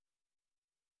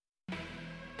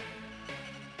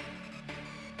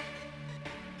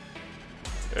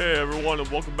Hey everyone, and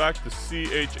welcome back to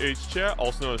CHH Chat,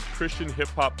 also known as Christian Hip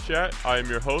Hop Chat. I am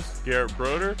your host, Garrett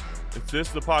Broder, and this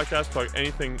is the podcast about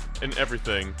anything and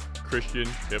everything Christian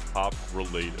hip hop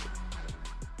related.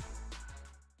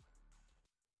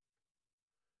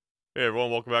 Hey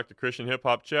everyone, welcome back to Christian Hip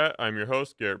Hop Chat. I'm your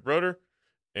host, Garrett Broder,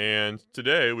 and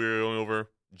today we're going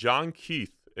over Jon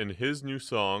Keith and his new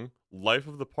song, Life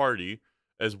of the Party,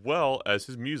 as well as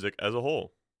his music as a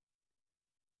whole.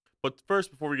 But first,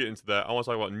 before we get into that, I want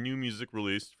to talk about new music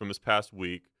released from this past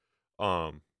week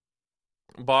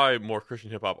by more Christian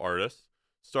hip hop artists,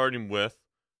 starting with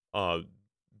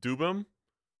Dubem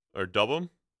or Dubem.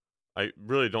 I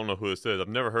really don't know who this is. I've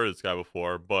never heard of this guy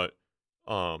before, but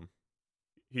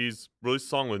he's released a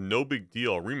song with No Big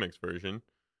Deal, a remix version.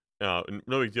 And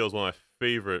No Big Deal is one of my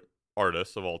favorite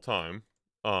artists of all time,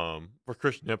 for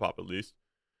Christian hip hop at least.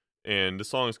 And the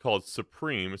song is called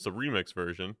Supreme. It's a remix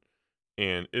version,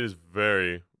 and it is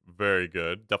very, very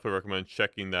good. Definitely recommend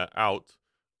checking that out.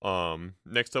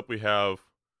 Next up we have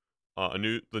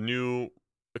the new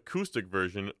acoustic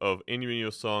version of Andy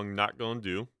Mineo's song "Not Gonna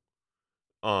Do."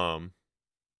 I'm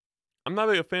not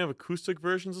a fan of acoustic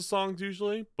versions of songs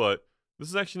usually, but this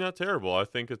is actually not terrible. I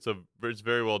think it's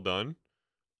very well done.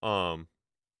 So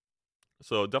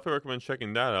definitely recommend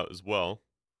checking that out as well.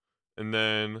 And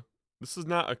then this is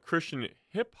not a Christian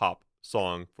hip hop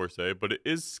song per se, but it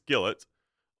is Skillet.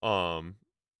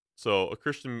 So a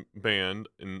Christian band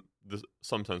in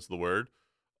some sense of the word,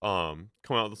 coming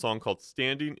out with a song called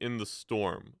 "Standing in the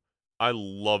Storm." I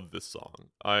love this song.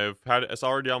 It's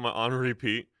already on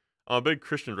repeat. I'm a big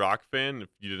Christian rock fan. If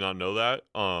you did not know that,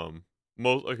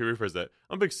 rephrase that.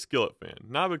 I'm a big Skillet fan.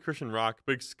 Not a big Christian rock,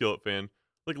 big Skillet fan.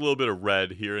 Like a little bit of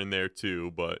Red here and there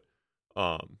too, but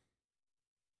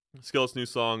Skillet's new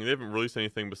song. They haven't released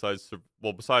anything besides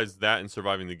that and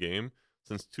Surviving the Game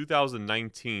since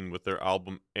 2019 with their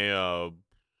album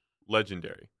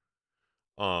Legendary.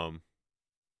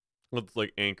 With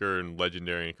like Anchor and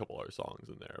Legendary and a couple other songs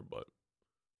in there, but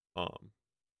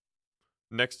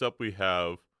next up we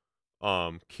have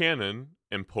Canon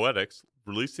and Poetics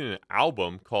releasing an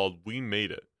album called We Made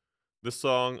It. This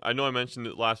song, I know I mentioned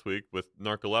it last week with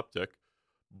Narcoleptic,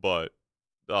 but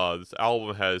this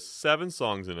album has 7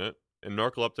 songs in it, and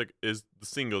Narcoleptic is the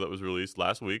single that was released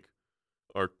last week,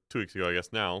 or 2 weeks ago, I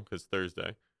guess now, because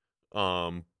Thursday.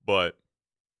 But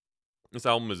this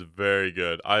album is very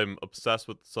good. I'm obsessed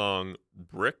with the song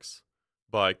Bricks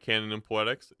by Canon and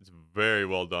Poetics. It's very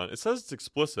well done. It says it's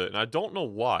explicit, and I don't know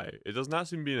why. It does not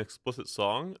seem to be an explicit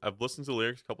song. I've listened to the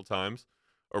lyrics a couple times,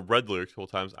 or read the lyrics a couple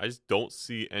times. I just don't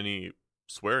see any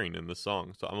swearing in this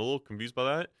song, so I'm a little confused by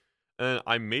that. And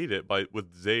I Made It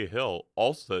with Zay Hill.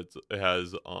 Also, it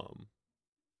has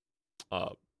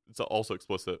it's also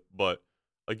explicit, but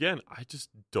again, I just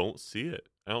don't see it.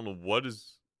 I don't know what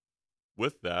is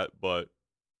with that, but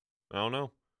I don't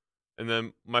know. And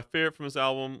then my favorite from this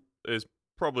album is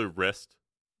probably Wrist.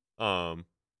 Very,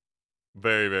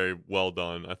 very well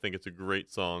done. I think it's a great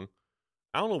song.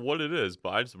 I don't know what it is,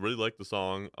 but I just really like the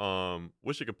song.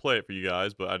 Wish I could play it for you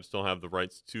guys, but I just don't have the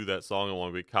rights to that song. I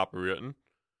want to be copywritten.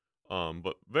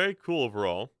 But very cool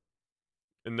overall.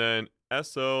 And then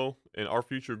SO and Our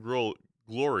Future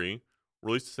Glory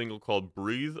released a single called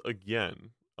Breathe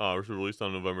Again, which was released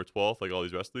on November 12th, like all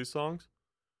these rest of these songs.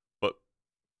 But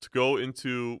to go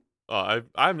into, I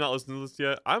have not listened to this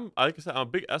yet. Like I said, I'm a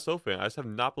big SO fan. I just have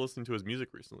not been listening to his music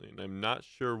recently, and I'm not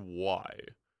sure why.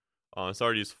 It's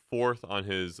already his 4th on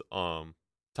his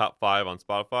top 5 on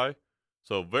Spotify.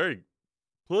 So clearly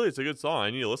it's a good song.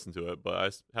 I need to listen to it, but I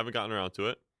haven't gotten around to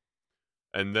it.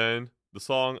 And then the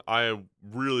song I am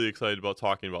really excited about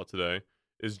talking about today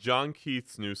is Jon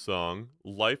Keith's new song,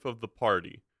 Life of the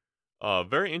Party.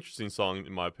 Very interesting song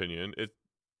in my opinion. It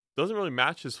doesn't really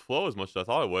match his flow as much as I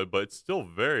thought it would, but it's still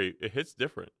it hits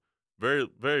different. Very,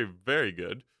 very, very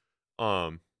good.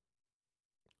 So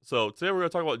today we're going to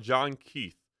talk about Jon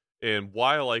Keith and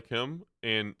why I like him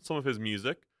and some of his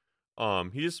music.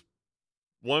 One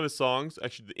of his songs,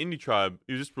 actually the Indie Tribe,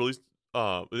 he just released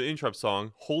the Indie Tribe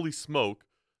song, Holy Smoke,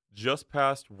 just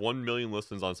passed 1 million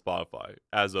listens on Spotify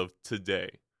as of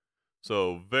today.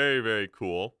 So very, very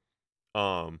cool.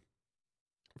 For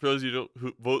those of you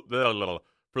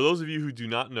who do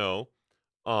not know,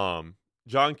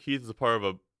 Jon Keith is a part of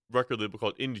a record label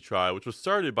called Indie Tribe, which was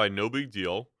started by No Big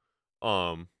Deal.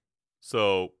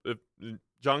 So if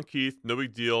Jon Keith, No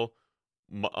Big Deal,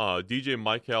 DJ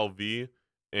Mike V,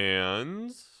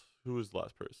 and who is the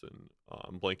last person?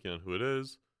 I'm blanking on who it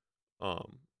is.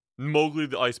 Mowgli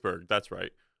the Iceberg. That's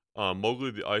right.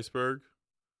 Mowgli the Iceberg.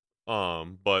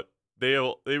 But they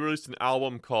released an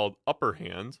album called Upper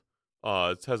Hand.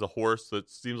 It has a horse that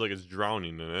seems like it's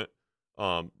drowning in it.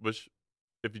 which,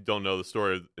 if you don't know the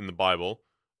story in the Bible,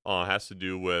 has to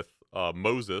do with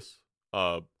Moses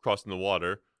crossing the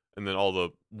water, and then all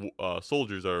the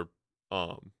soldiers are,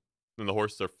 and the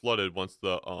horses are flooded once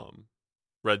the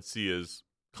Red Sea is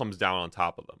comes down on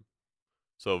top of them.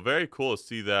 So very cool to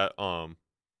see that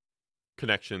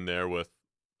connection there with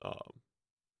um,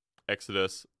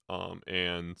 Exodus,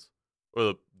 and or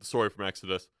the story from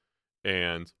Exodus,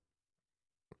 and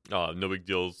No Big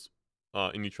Deal's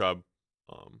Indie Tribe,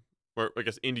 or I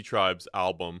guess Indie Tribe's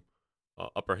album,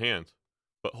 Upper Hand.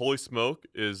 But Holy Smoke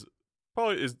is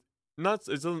probably is not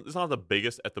it's not the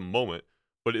biggest at the moment,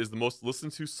 but it is the most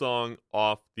listened to song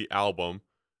off the album,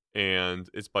 and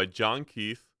it's by John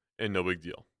Keith and No Big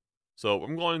Deal. So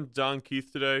I'm going John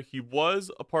Keith today. He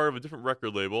was a part of a different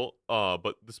record label,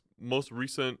 but this most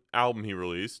recent album he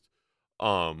released,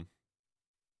 um,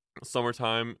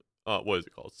 Summertime, what is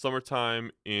it called? Summertime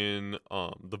in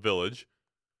the Village.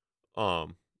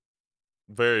 Um,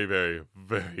 very, very,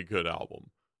 very good album.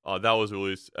 That was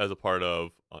released as a part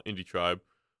of Indie Tribe,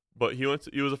 but he was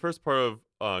the first part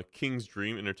of King's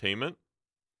Dream Entertainment,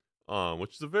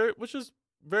 which is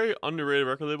very underrated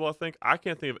record label. I think I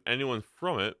can't think of anyone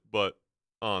from it, but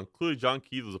clearly John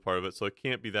Keith was a part of it, so it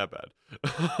can't be that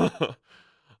bad.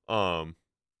 um,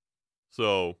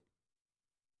 so,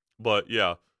 but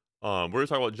yeah, we're gonna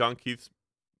talk about John Keith's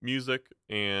music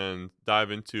and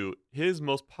dive into his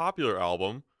most popular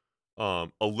album,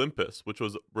 Olympus, which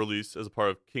was released as a part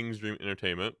of King's Dream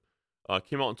Entertainment.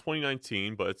 Came out in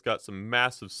 2019, but it's got some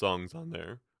massive songs on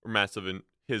there, or massive in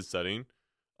his setting.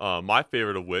 My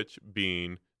favorite of which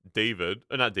being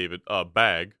not David,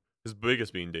 Bag. His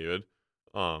biggest being David.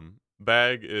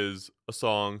 Bag is a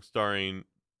song starring,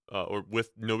 or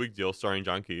with No Big Deal, starring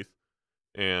John Keith,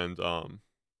 and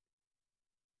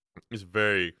it's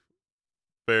very,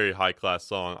 very high class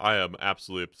song. I am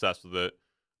absolutely obsessed with it.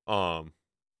 Um,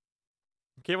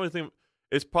 can't really think.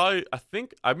 It's probably I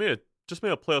think I just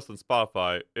made a playlist on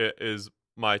Spotify. It is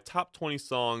my top 20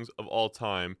 songs of all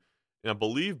time, and I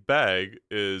believe Bag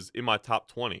is in my top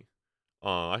 20.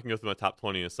 I can go through my top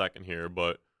 20 in a second here,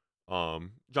 but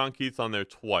John Keith's on there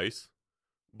twice,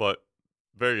 but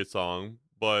very good song.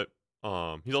 But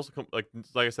he's also like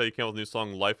I said, he came out with a new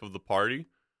song, "Life of the Party."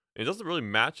 And it doesn't really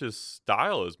match his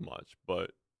style as much,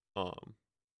 but um,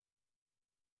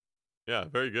 yeah,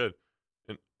 very good.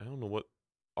 And I don't know what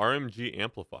RMG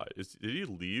Amplified did he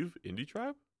leave Indie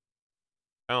Tribe?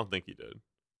 I don't think he did.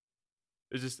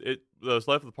 It's just the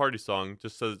Life of the Party song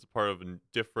just says it's part of a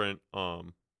different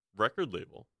record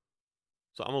label.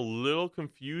 So I'm a little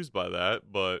confused by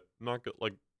that, but not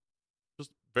like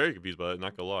just very confused by that.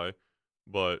 Not gonna lie,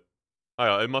 but I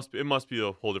don't know, it must be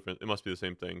a whole different. It must be the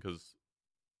same thing because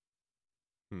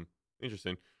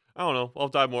interesting. I don't know. I'll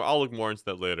dive more. I'll look more into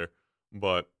that later.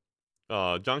 But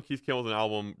John Keith came with an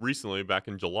album recently, back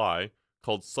in July,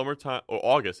 called "Summertime" or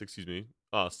August, excuse me.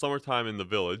 "Summertime in the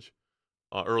Village,"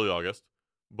 early August.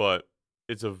 But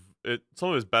some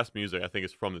of his best music I think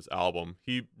is from this album.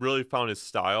 He really found his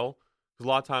style. Because a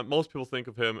lot of time, most people think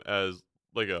of him as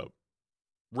like a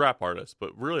rap artist,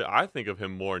 but really I think of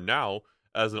him more now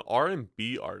as an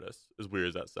R&B artist. As weird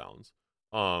as that sounds.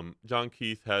 John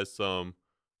Keith has some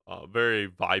very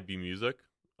vibey music.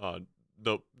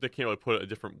 Though they can't really put it a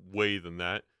different way than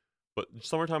that. But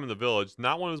 "Summertime in the Village,"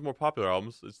 not one of his more popular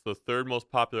albums. It's the third most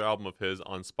popular album of his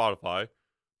on Spotify,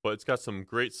 but it's got some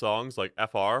great songs like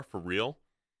 "FR" for real.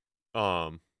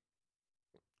 Um,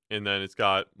 and then it's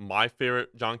got my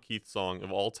favorite John Keith song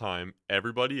of all time,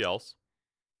 "Everybody Else,"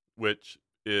 which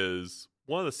is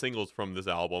one of the singles from this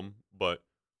album. But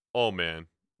oh man,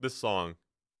 this song,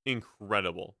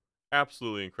 incredible.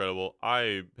 Absolutely incredible.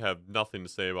 I have nothing to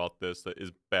say about this that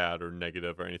is bad or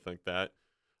negative or anything like that.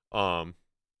 Um,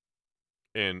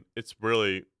 and it's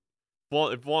really, well,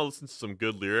 if you want to listen to some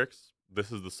good lyrics, this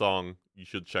is the song you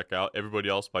should check out. "Everybody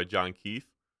Else" by John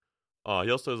Keith. He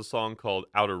also has a song called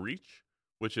 "Outer Reach,"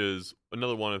 which is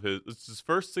another one of his. It's his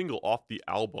first single off the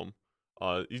album.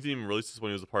 He didn't even release this when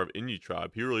he was a part of Indie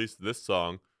Tribe. He released this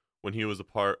song when he was a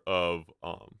part of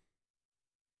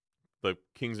the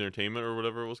King's Entertainment or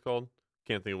whatever it was called.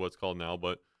 Can't think of what it's called now,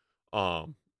 but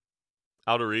um,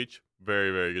 "Outer Reach,"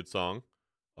 very, very good song.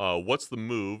 "What's the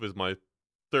Move" is my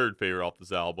third favorite off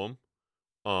this album.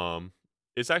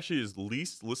 It's actually his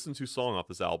least listened to song off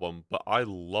this album, but I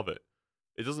love it.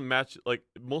 It doesn't match, like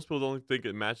most people don't think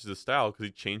it matches his style because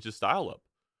he changed his style up.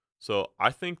 So I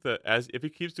think that as if he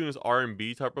keeps doing this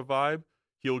R&B type of vibe,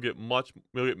 he'll get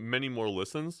many more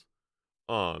listens.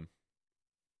 Um,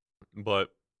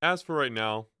 but as for right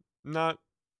now, not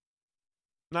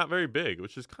not very big,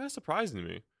 which is kind of surprising to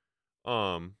me.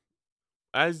 Um,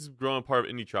 as he's growing a part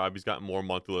of Indie Tribe, he's got more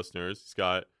monthly listeners. He's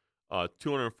got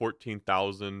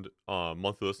 214,000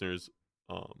 monthly listeners.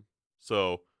 Um,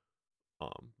 so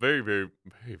very, very,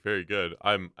 very, very good.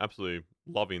 I'm absolutely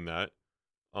loving that.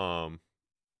 Um,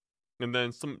 and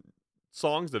then some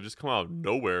songs that have just come out of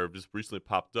nowhere, have just recently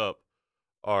popped up,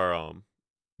 are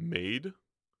Made,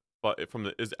 but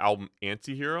from his album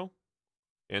Anti-Hero.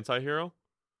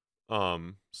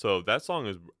 So that song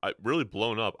is really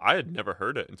blown up. I had never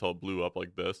heard it until it blew up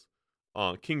like this.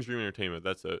 King's Dream Entertainment,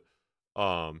 that's it.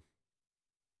 Um,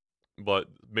 but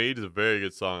Made is a very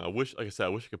good song. Like I said, I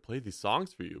wish I could play these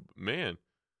songs for you, but man.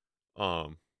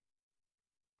 Um,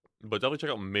 but definitely check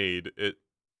out Made.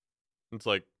 It's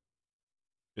like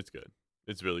it's good.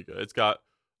 It's really good. It's got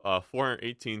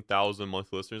 418,000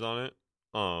 monthly listeners on it.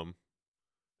 Um,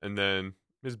 and then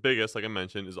his biggest, like I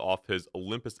mentioned, is off his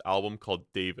Olympus album called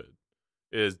David.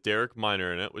 It is Derek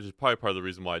Minor in it, which is probably part of the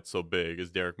reason why it's so big. Is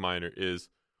Derek Minor is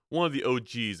one of the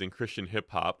OGs in Christian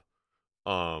hip hop,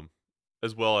 um,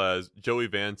 as well as Joey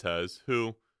Vantez,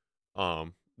 who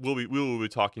we will be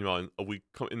talking about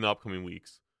in the upcoming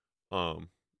weeks. Um,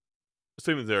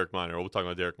 Same with Derek Minor. We'll talk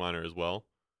about Derek Minor as well.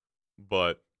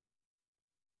 But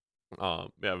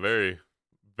yeah, very,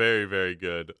 very, very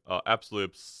good. Absolutely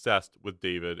obsessed with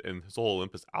David and his whole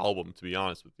Olympus album. To be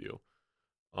honest with you,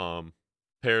 um,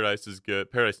 Paradise is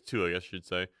good. Paradise 2, I guess you should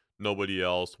say. Nobody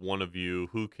Else, One of You,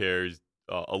 Who Cares,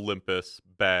 Olympus,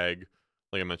 Bag,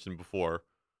 like I mentioned before.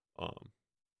 Um,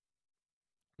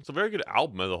 it's a very good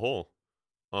album as a whole.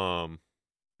 Um,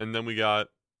 and then we got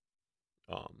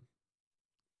um,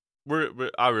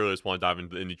 I really just want to dive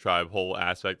into the Indie Tribe whole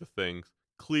aspect of things.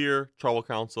 Clear, Trouble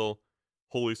Council,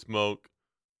 Holy Smoke,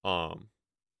 um,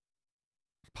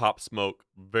 Pop Smoke,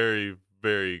 very,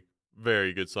 very,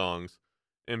 very good songs,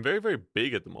 and very, very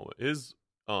big at the moment. His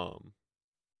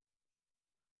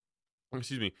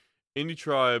excuse me, Indie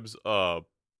Tribe's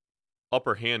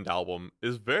Upper Hand album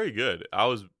is very good.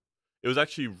 It was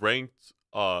actually ranked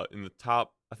in the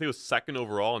top. I think it was second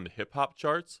overall in the hip hop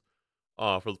charts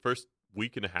for the first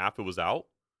week and a half it was out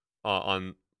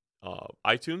on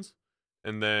iTunes,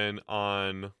 and then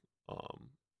on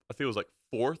I think it was like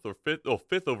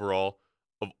fifth overall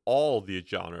of all the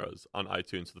genres on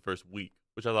iTunes for the first week,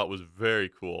 which I thought was very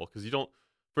cool because you don't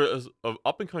for an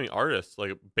up and coming artist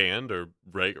like a band or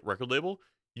record label,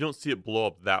 you don't see it blow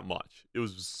up that much. It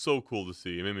was so cool to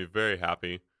see. It made me very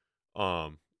happy.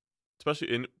 Um,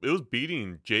 Especially in it was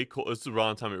beating J. Cole. This is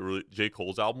around the time J.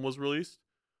 Cole's album was released.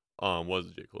 What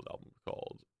is J. Cole's album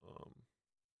called?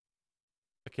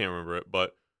 I can't remember it,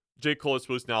 but J. Cole has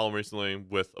released an album recently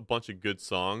with a bunch of good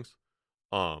songs.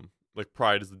 Like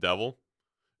Pride is the Devil.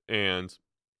 And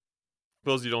for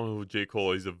those of you who don't know who J.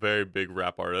 Cole is, he's a very big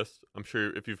rap artist. I'm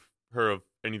sure if you've heard of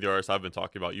any of the artists I've been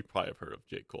talking about, you probably have heard of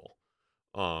J. Cole.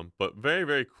 But very,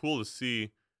 very cool to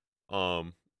see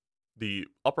the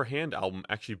Upper Hand album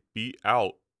actually beat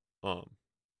out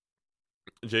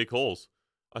J. Cole's.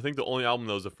 I think the only album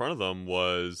that was in front of them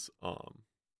was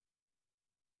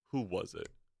who was it?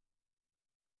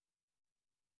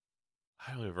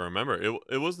 I don't even remember.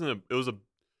 It wasn't it was a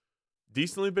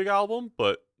decently big album,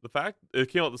 but the fact it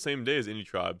came out the same day as Indie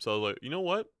Tribe, so I was like, you know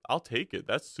what? I'll take it.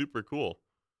 That's super cool.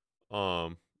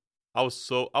 Um, I was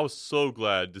so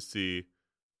glad to see,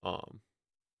 um,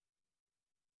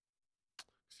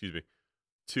 excuse me,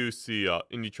 to see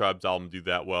Indie Tribe's album do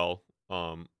that well.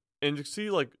 And to see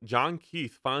like John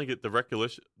Keith finally get the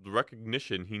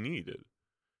recognition he needed.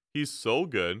 He's so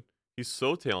good. He's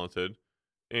so talented,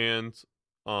 and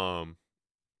um,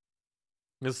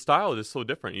 his style is so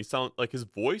different. He sound like his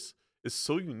voice is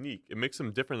so unique. It makes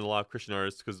him different than a lot of Christian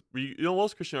artists because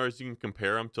most Christian artists you can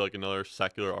compare him to like another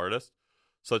secular artist,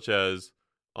 such as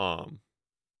um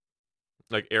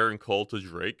like Aaron Cole to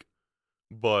Drake.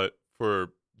 But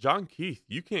for John Keith,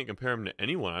 you can't compare him to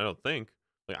anyone. I don't think.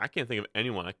 Like I can't think of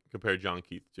anyone I can compare John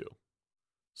Keith to.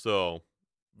 So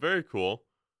very cool.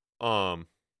 Um,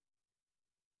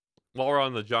 while we're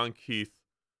on the John Keith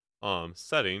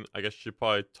setting, I guess I should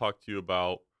probably talk to you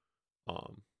about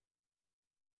um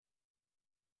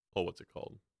what's it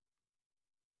called?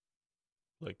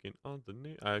 Like in on the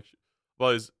name I actually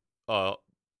well his uh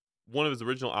one of his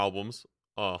original albums,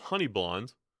 Honey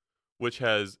Blonde, which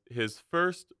has his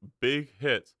first big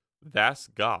hit, That's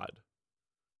God.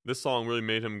 This song really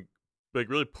made him like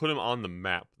really put him on the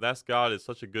map. That's God is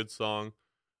such a good song.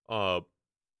 Uh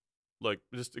like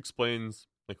just explains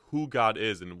like who God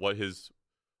is and what his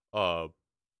uh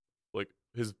like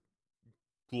his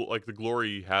like the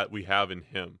glory we have in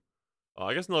him.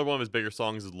 I guess another one of his bigger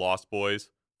songs is Lost Boys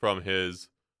from his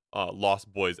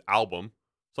Lost Boys album.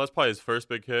 So that's probably his first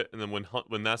big hit. And then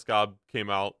when That's God came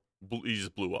out, he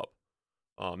just blew up.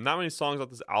 Not many songs off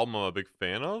this album I'm a big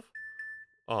fan of,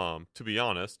 to be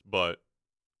honest. But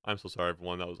I'm so sorry,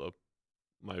 everyone. That was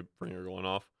my ringer going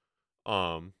off.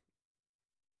 Um,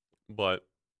 but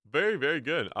very, very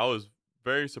good. I was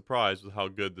very surprised with how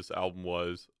good this album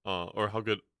was, or how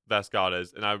good That's God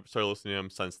is, and I've started listening to him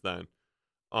since then.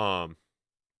 Um,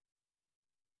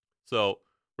 so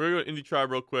we're gonna go to Indie Tribe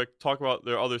real quick. Talk about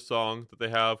their other song that they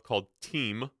have called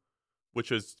Team,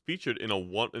 which is featured in the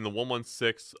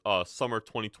 116 Summer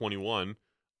 2021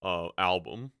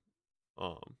 album,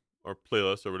 or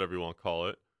playlist or whatever you want to call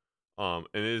it. And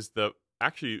it is the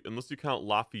actually, unless you count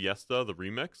La Fiesta, the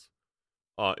remix,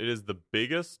 it is the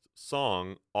biggest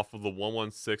song off of the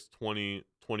 116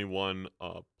 2021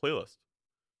 playlist.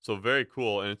 So very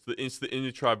cool, and it's the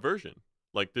Indie Tribe version.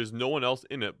 Like there's no one else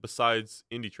in it besides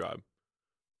Indie Tribe.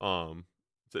 Um,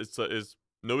 it's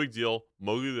no big deal.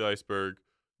 Mowgli the Iceberg,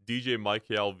 DJ Mike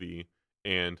LV,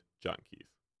 and John Keith.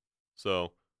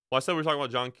 So, well, I said we were talking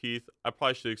about John Keith. I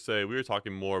probably should say we were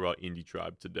talking more about Indie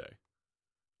Tribe today.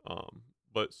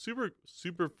 But super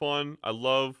super fun. I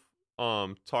love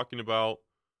talking about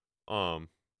um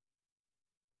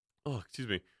excuse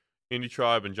me, Indie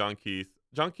Tribe and John Keith.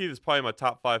 John Keith is probably my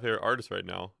top 5 favorite artists right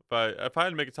now. If I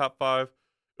had to make a top 5,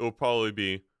 it would probably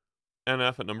be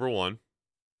NF at number 1,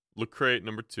 Lecrae at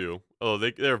number 2. Oh,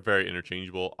 they're very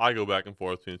interchangeable. I go back and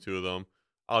forth between the two of them.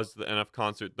 I was at the NF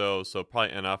concert though, so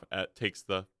probably NF takes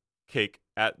the cake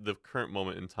at the current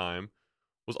moment in time.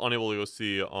 Was unable to go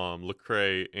see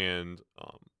Lecrae and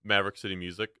Maverick City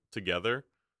Music together,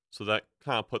 so that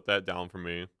kind of put that down for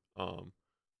me.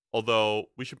 Although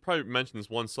we should probably mention this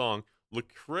one song.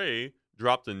 Lecrae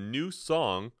dropped a new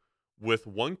song with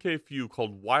 1K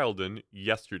called Wilden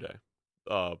yesterday,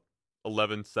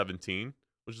 11/17,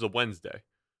 which is a Wednesday.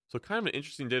 So kind of an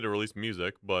interesting day to release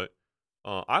music, but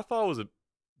I thought it was a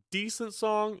decent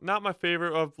song. Not my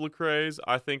favorite of Lecrae's.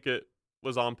 I think it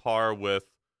was on par with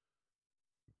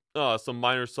some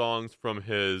minor songs from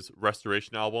his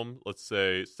Restoration album, let's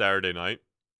say Saturday Night.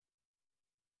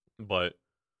 But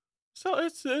so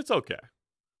it's okay.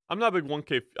 I'm not a big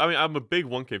 1K. I mean, I'm a big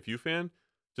 1K fan,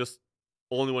 just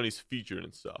only when he's featured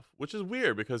and stuff, which is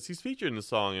weird because he's featured in the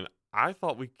song, and I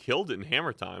thought we killed it in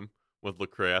Hammer Time with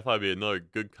Lecrae. I thought it'd be another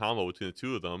good combo between the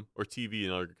two of them, or TV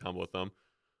another good combo with them,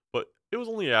 but it was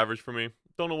only average for me.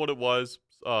 Don't know what it was.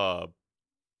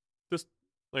 Just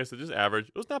like I said, just average.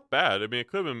 It was not bad. I mean, it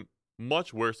could have been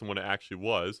much worse than what it actually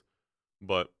was,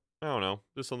 but I don't know.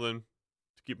 Just something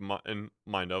to keep in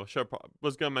mind of.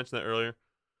 Was gonna mention that earlier,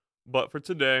 but for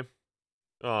today,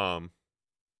 I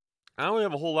don't really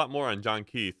have a whole lot more on John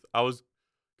Keith. I was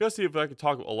gonna see if I could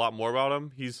talk a lot more about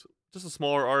him. He's just a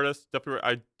smaller artist.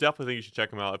 I definitely think you should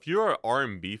check him out. If you're an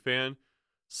R&B fan,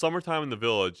 "Summertime in the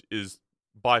Village" is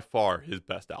by far his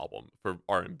best album for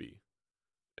R&B.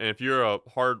 And if you're a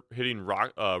hard-hitting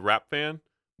rap fan,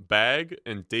 Bag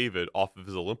and David off of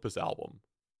his Olympus album,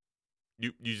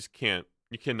 you just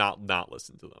cannot not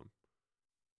listen to them.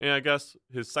 And I guess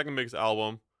his second biggest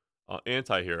album,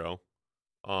 Antihero,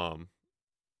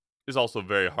 is also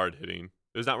very hard-hitting.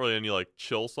 There's not really any like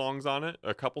chill songs on it.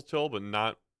 A couple chill, but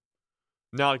not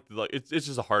like it's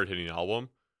just a hard-hitting album.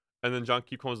 And then John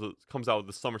Keith comes out with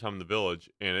the "Summertime in the Village,"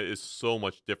 and it is so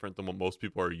much different than what most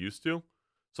people are used to.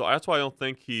 So that's why I don't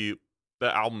think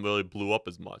that album really blew up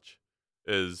as much.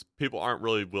 Is people aren't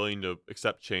really willing to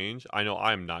accept change. I know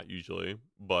I'm not usually,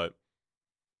 but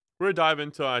we're gonna dive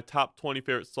into my top 20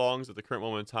 favorite songs at the current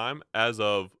moment in time as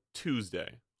of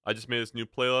Tuesday. I just made this new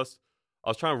playlist.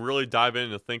 I was trying to really dive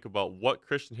in and think about what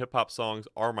Christian hip hop songs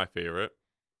are my favorite.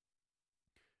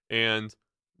 And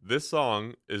this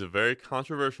song is a very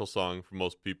controversial song for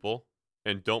most people,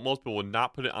 and most people would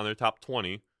not put it on their top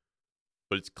 20.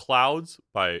 But it's "Clouds"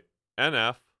 by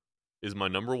NF is my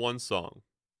number 1 song.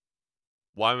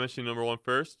 Why am I mentioning number 1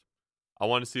 first? I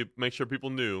wanted to make sure people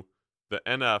knew that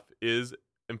NF is,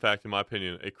 in fact, in my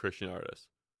opinion, a Christian artist.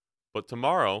 But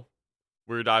tomorrow,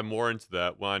 we're going to dive more into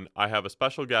that when I have a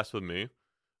special guest with me.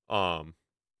 And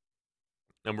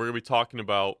we're going to be talking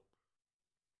about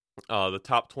the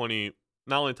top 20,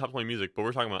 not only top 20 music, but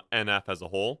we're talking about NF as a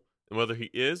whole and whether he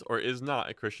is or is not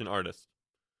a Christian artist.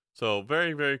 So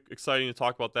very, very exciting to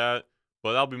talk about that,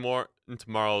 but that'll be more in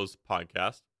tomorrow's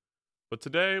podcast. But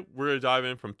today, we're going to dive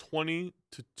in from 20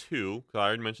 to 2, because I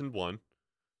already mentioned 1.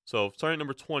 So starting at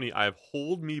number 20, I have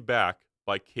 "Hold Me Back"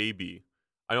 by KB.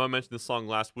 I know I mentioned this song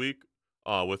last week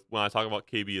when I talk about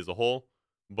KB as a whole,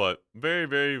 but very,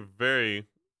 very, very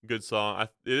good song.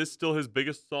 It is still his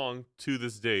biggest song to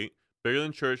this date. Bigger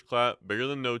than Church Clap, bigger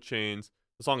than No Chains.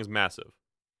 The song is massive.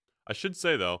 I should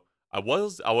say, though, I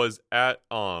was at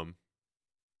a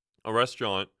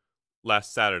restaurant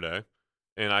last Saturday,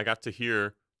 and I got to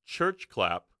hear church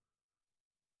clap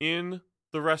in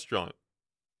the restaurant.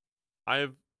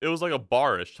 It was like a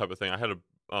barish type of thing. I had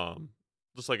a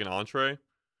just like an entree,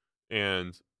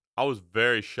 and I was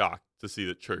very shocked to see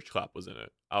that church clap was in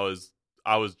it. I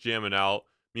was jamming out.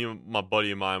 Me and my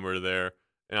buddy of mine were there,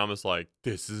 and I'm just like,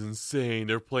 this is insane.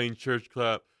 They're playing church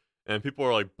clap, and people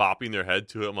are like bopping their head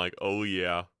to it. I'm like, oh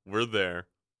yeah, we're there.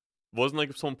 It wasn't like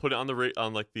if someone put it on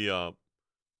on like the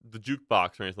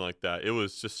jukebox or anything like that. It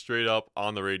was just straight up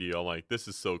on the radio. I'm like, this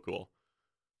is so cool.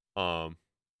 Um,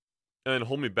 and then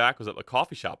Hold Me Back was at the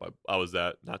coffee shop I was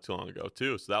at not too long ago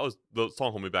too. So that was the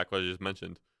song Hold Me Back, what I just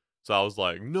mentioned. So I was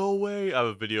like, no way. I have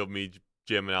a video of me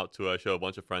jamming out to it. I show a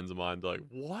bunch of friends of mine. They're like,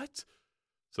 what?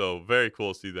 So very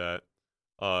cool to see that.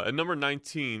 At number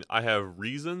 19, I have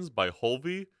Reasons by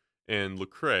Holvey and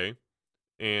Lecrae.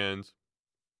 And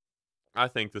I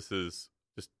think this is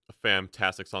just a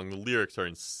fantastic song. The lyrics are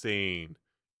insane.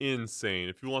 Insane.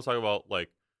 If you want to talk about like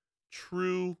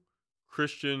true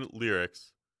Christian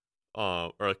lyrics,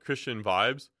 or like Christian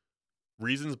vibes,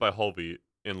 Reasons by Holvey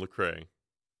and Lecrae.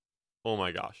 Oh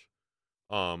my gosh.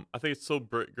 I think it's so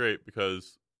great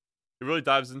because it really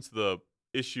dives into the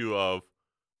issue of,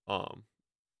 um,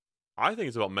 I think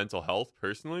it's about mental health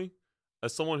personally.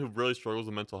 As someone who really struggles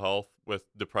with mental health, with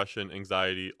depression,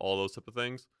 anxiety, all those type of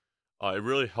things, it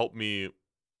really helped me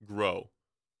grow.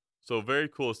 So very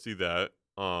cool to see that.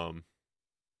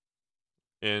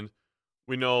 And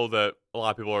we know that a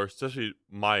lot of people are, especially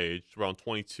my age, around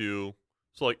 22,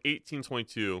 so like 18,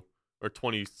 22, or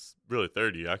 20, really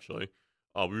 30 actually.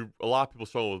 A lot of people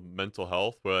struggle with mental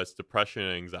health, whether it's depression,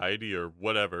 anxiety, or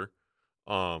whatever.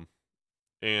 Um,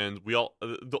 and we all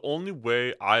the only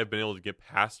way I've been able to get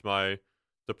past my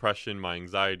depression, my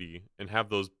anxiety, and have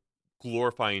those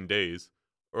glorifying days,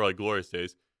 or like glorious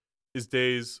days, is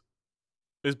days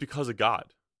is because of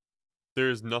God.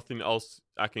 There's nothing else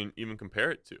I can even compare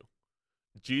it to.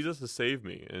 Jesus has saved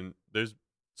me, and there's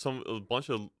a bunch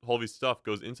of holy stuff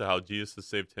goes into how Jesus has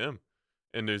saved him,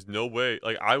 and there's no way,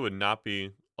 like, I would not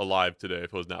be alive today if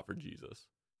it was not for Jesus.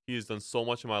 He has done so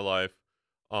much in my life,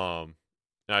 and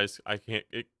I can't,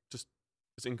 it's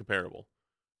incomparable.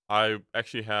 I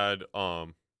actually had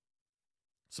some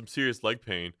serious leg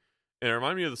pain, and it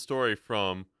reminded me of the story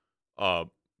from uh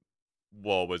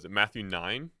well, was it Matthew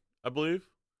 9, I believe,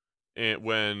 and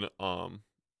when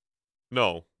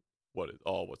no,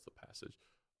 what's the passage?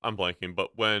 I'm blanking,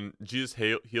 but when Jesus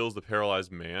heals the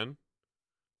paralyzed man,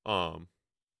 um,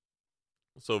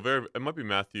 so it might be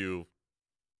Matthew.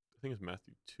 I think it's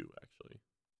Matthew 2 actually.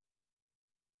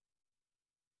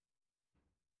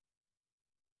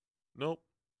 Nope,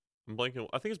 I'm blanking.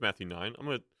 I think it's Matthew 9.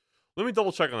 Let me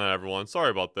double check on that, everyone.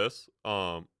 Sorry about this.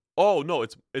 Oh no,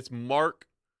 it's Mark.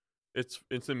 It's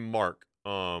in Mark.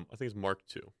 I think it's Mark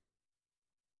 2.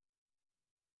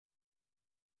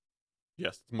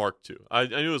 Yes, it's Mark 2. I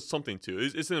knew it was something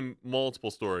 2. It's in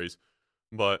multiple stories,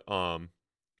 but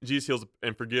Jesus heals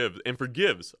and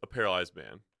forgives a paralyzed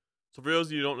man. So for those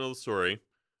of you who don't know the story,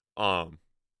 um,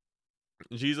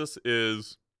 Jesus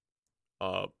is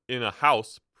in a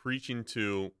house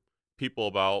people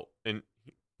about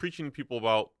preaching to people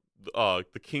about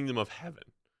the kingdom of heaven,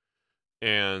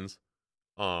 and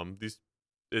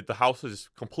the house is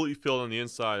completely filled on the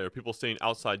inside, or people staying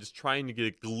outside just trying to get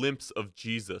a glimpse of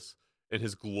Jesus and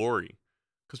his glory,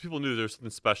 because people knew there was something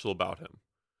special about him.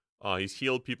 He's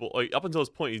healed people. Like, up until this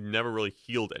point, he's never really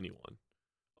healed anyone.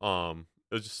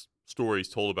 It was just stories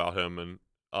told about him and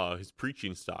his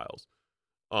preaching styles.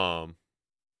 Um,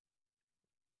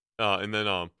 and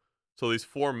then so these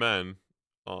four men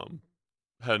um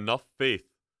had enough faith.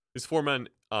 These four men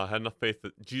had enough faith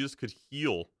that Jesus could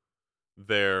heal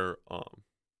their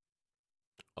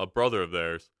a brother of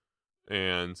theirs,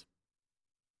 and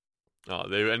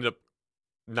they ended up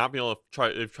not being able to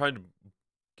try. They've tried to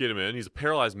get him in. He's a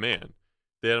paralyzed man.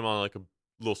 They had him on like a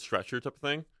little stretcher type of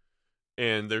thing,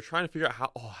 and they're trying to figure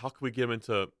out how can we get him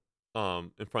into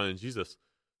in front of Jesus.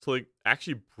 So they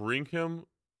actually bring him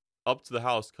up to the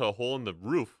house, cut a hole in the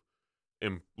roof,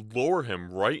 and lower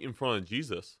him right in front of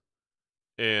Jesus.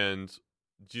 And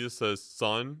Jesus says,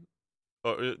 "Son,"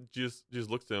 Jesus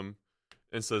looks at him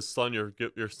and says, "Son,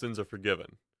 your sins are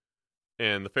forgiven."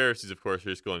 And the Pharisees, of course, are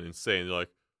just going insane. They're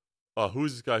like,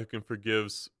 "Who's this guy who can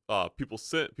forgives people's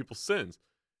sins?"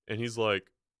 And he's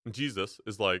like, Jesus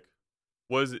is like,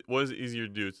 What is it easier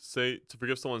to do, to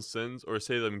forgive someone's sins, or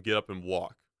say to them get up and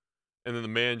walk?" And then the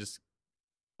man just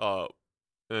uh,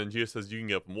 and then Jesus says, "You can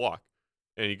get up and walk."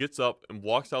 And he gets up and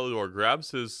walks out the door,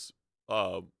 grabs his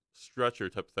stretcher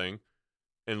type thing,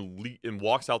 and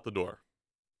walks out the door.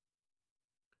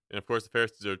 And of course, the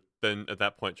Pharisees are then at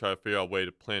that point trying to figure out a way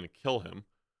to plan to kill him,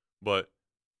 but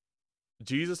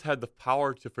Jesus had the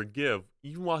power to forgive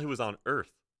even while he was on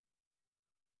earth.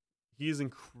 He is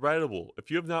incredible. If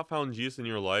you have not found Jesus in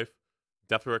your life,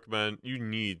 definitely recommend you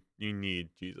need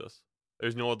Jesus.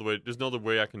 There's no other way. There's no other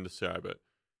way I can describe it.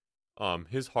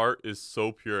 His heart is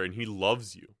so pure, and he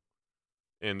loves you.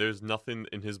 And there's nothing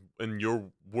in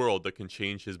your world that can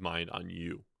change his mind on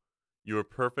you. You are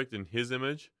perfect in his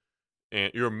image,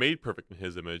 and you're made perfect in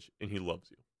his image, and he loves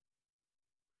you.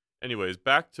 Anyways,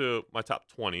 back to my top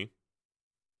 20.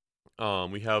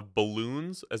 We have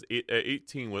Balloons at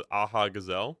 18 with Aha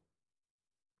Gazelle.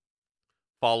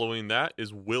 Following that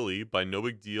is Willie by No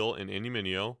Big Deal and Andy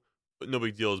Mineo. But No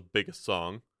Big Deal's biggest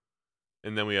song.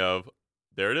 And then we have,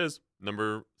 there it is,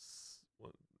 number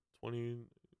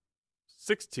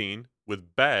 16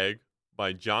 with Bag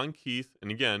by John Keith.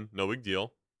 And again, No Big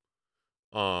Deal.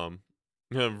 And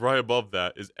right above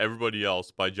that is Everybody Else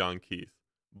by John Keith.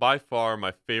 By far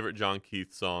my favorite John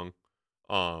Keith song.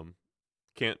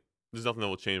 There's nothing that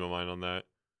will change my mind on that.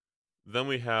 Then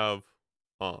we have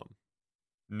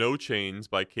No Chains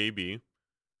by KB.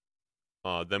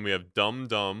 Then we have Dum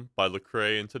Dum by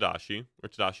Lecrae and Tadashi, or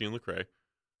Tadashi and Lecrae.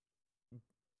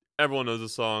 Everyone knows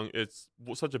this song. It's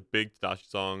such a big Tadashi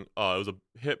song. It was a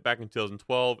hit back in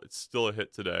 2012. It's still a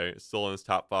hit today. It's still in his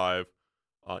top 5.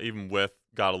 Even with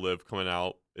Gotta Live coming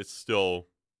out, it's still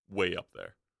way up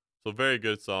there. So very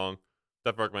good song.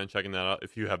 Definitely recommend checking that out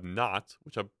if you have not,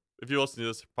 if you listen to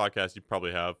this podcast, you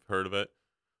probably have heard of it.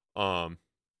 Then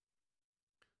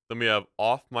we have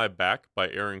Off My Back by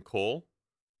Aaron Cole.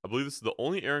 I believe this is the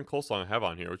only Aaron Cole song I have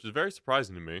on here, which is very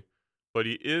surprising to me. But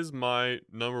he is my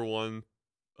number one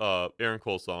Aaron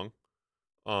Cole song.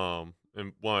 And one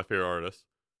of my favorite artists.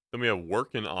 Then we have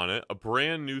Workin' On It, a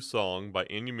brand new song by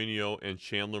Andy Mineo and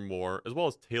Chandler Moore, as well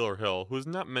as Taylor Hill, who is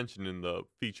not mentioned in the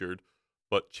featured.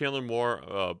 But Chandler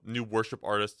Moore, new worship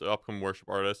artist, upcoming worship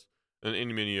artist, and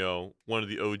Andy Mineo, one of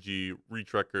the OG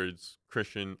Reach Records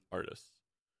Christian artists.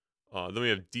 Then we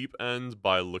have Deep Ends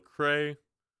by Lecrae.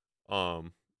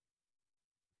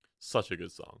 Such a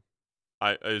good song.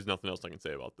 There's nothing else I can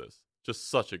say about this. Just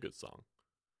such a good song.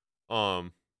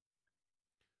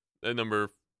 At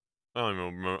number, I don't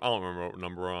remember what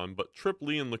number we're on, but Trip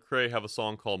Lee and Lecrae have a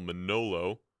song called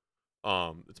Manolo.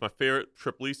 It's my favorite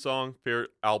Trip Lee song,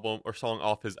 favorite album or song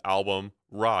off his album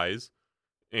Rise,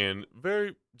 and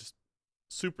very just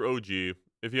super OG.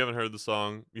 If you haven't heard the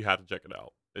song, you have to check it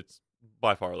out. It's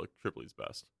by far like Trip Lee's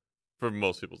best for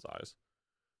most people's eyes.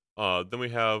 Then we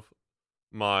have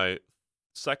my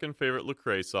second favorite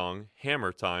Lecrae song,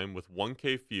 Hammer Time, with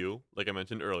 1K Phew, like I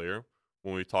mentioned earlier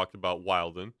when we talked about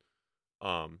Wilden.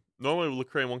 Normally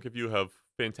Lecrae and 1K Phew have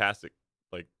fantastic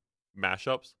like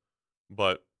mashups,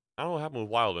 but I don't know what happened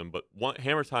with Wilden, but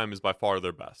Hammer Time is by far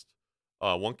their best.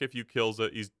 1K Phew kills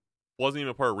it. He wasn't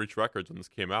even a part of Reach Records when this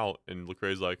came out, and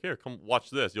Lecrae's like, "Here, come watch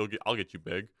this. I'll get you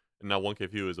big." And now 1K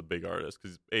Phew is a big artist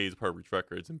because A, he's a part of Reach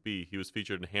Records, and B, he was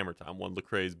featured in Hammer Time, one of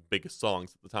Lecrae's biggest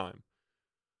songs at the time.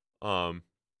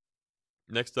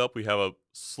 Next up, we have a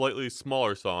slightly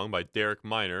smaller song by Derek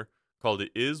Minor called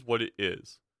 "It Is What It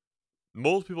Is."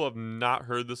 Most people have not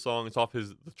heard this song. It's off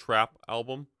the Trap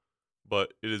album,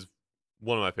 but it is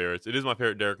one of my favorites. It is my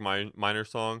favorite Derek Minor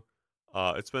song.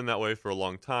 It's been that way for a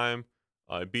long time.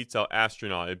 It beats out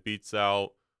Astronaut. It beats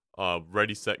out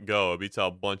Ready, Set, Go. It beats out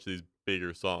a bunch of these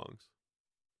bigger songs.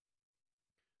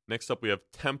 Next up, we have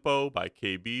Tempo by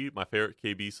KB, my favorite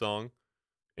KB song.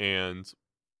 And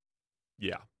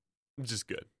yeah, just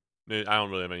good. I don't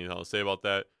really have anything else to say about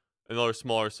that. Another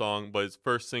smaller song, but it's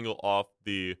first single off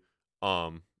the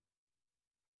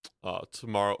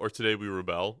Tomorrow or Today We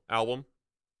Rebel album.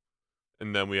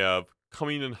 And then we have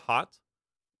Coming in Hot,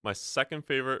 my second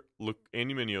favorite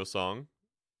Andy Mineo song,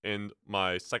 and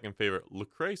my second favorite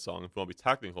Lecrae song, if you want to be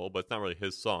technical, but it's not really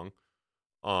his song.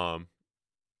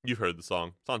 You've heard the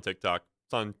song. It's on TikTok.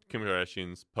 It's on Kim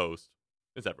Kardashian's post.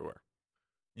 It's everywhere.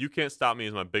 You Can't Stop Me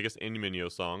is my biggest Andy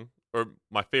Mineo song, or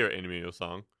my favorite Andy Mineo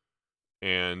song,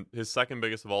 and his second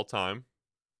biggest of all time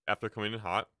after Coming in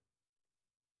Hot.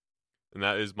 And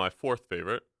that is my fourth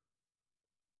favorite.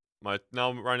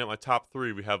 Now right at my top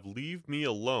 3, we have Leave Me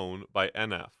Alone by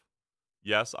NF.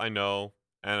 Yes, I know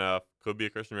NF could be a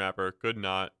Christian rapper, could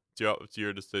not. It's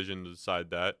your decision to decide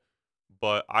that.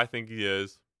 But I think he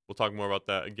is. We'll talk more about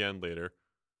that again later.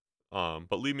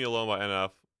 But Leave Me Alone by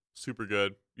NF, super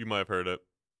good. You might have heard it.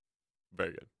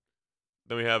 Very good.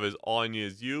 Then we have All I Need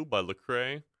Is You by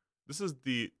Lecrae. This is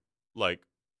the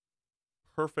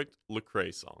perfect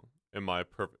Lecrae song in my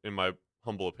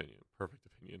humble opinion. Perfect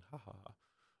opinion. Ha ha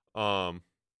ha.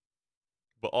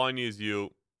 But All I Need Is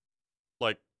You,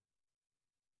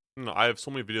 I have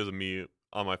so many videos of me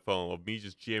on my phone of me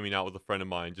just jamming out with a friend of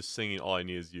mine, just singing All I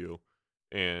Need Is You.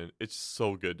 and it's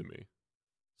so good to me.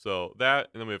 So that,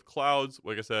 and then we have Clouds,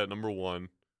 like I said, number 1,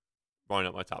 rounding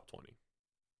up my top 20.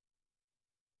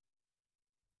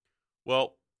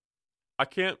 Well, I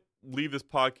can't leave this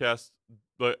podcast,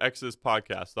 the Exodus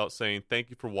podcast, without saying thank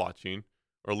you for watching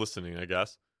or listening, I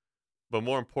guess. But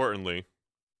more importantly,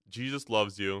 Jesus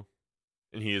loves you,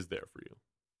 and he is there for you.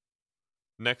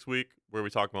 Next week, where we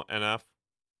talk about NF,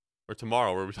 or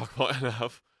tomorrow, where we talk about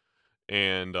NF,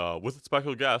 and with a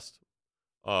special guest,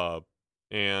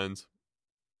 and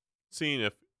seeing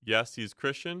if, yes, he's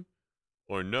Christian,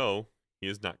 or no, he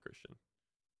is not Christian.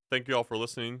 Thank you all for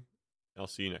listening. I'll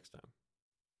see you next time.